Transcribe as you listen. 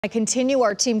I continue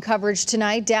our team coverage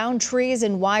tonight. Downed trees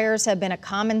and wires have been a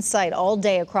common sight all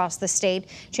day across the state.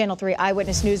 Channel 3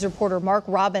 Eyewitness News reporter Mark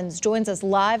Robbins joins us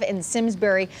live in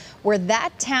Simsbury, where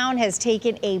that town has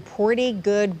taken a pretty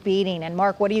good beating. And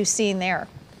Mark, what are you seeing there?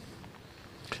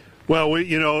 Well,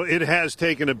 it has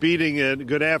taken a beating, and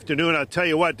good afternoon. I'll tell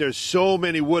you what, there's so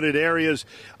many wooded areas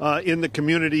in the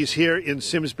communities here in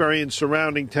Simsbury and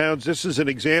surrounding towns. This is an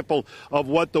example of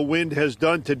what the wind has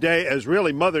done today, as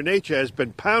really Mother Nature has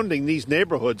been pounding these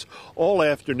neighborhoods all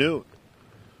afternoon.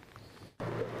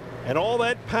 And all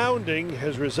that pounding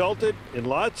has resulted in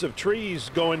lots of trees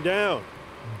going down.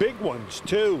 Big ones,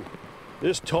 too.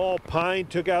 This tall pine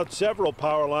took out several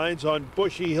power lines on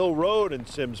Bushy Hill Road in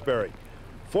Simsbury.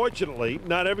 Fortunately,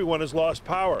 not everyone has lost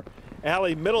power.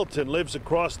 Allie Middleton lives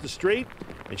across the street,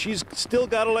 and she's still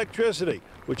got electricity,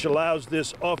 which allows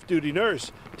this off-duty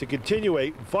nurse to continue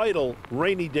a vital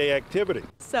rainy day activity.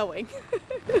 Sewing.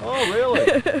 Oh,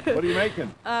 really? What are you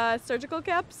making? Surgical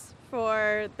caps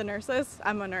for the nurses.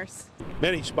 I'm a nurse.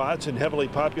 Many spots in heavily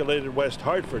populated West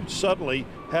Hartford suddenly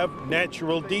have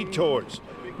natural detours.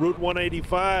 Route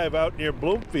 185 out near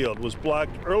Bloomfield was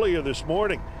blocked earlier this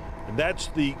morning. And that's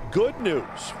the good news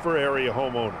for area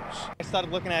homeowners. I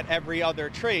started looking at every other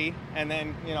tree and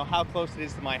then, how close it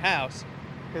is to my house.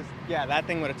 Because, yeah, that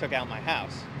thing would have took out my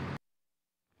house.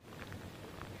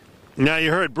 Now,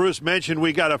 you heard Bruce mention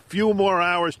we got a few more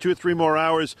hours, 2 or 3 more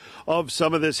hours of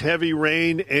some of this heavy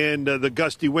rain and the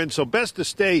gusty wind. So best to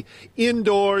stay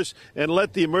indoors and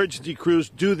let the emergency crews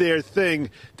do their thing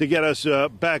to get us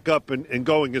back up and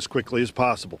going as quickly as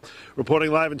possible. Reporting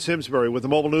live in Simsbury with the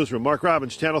Mobile Newsroom, Mark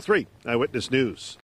Robbins, Channel 3 Eyewitness News.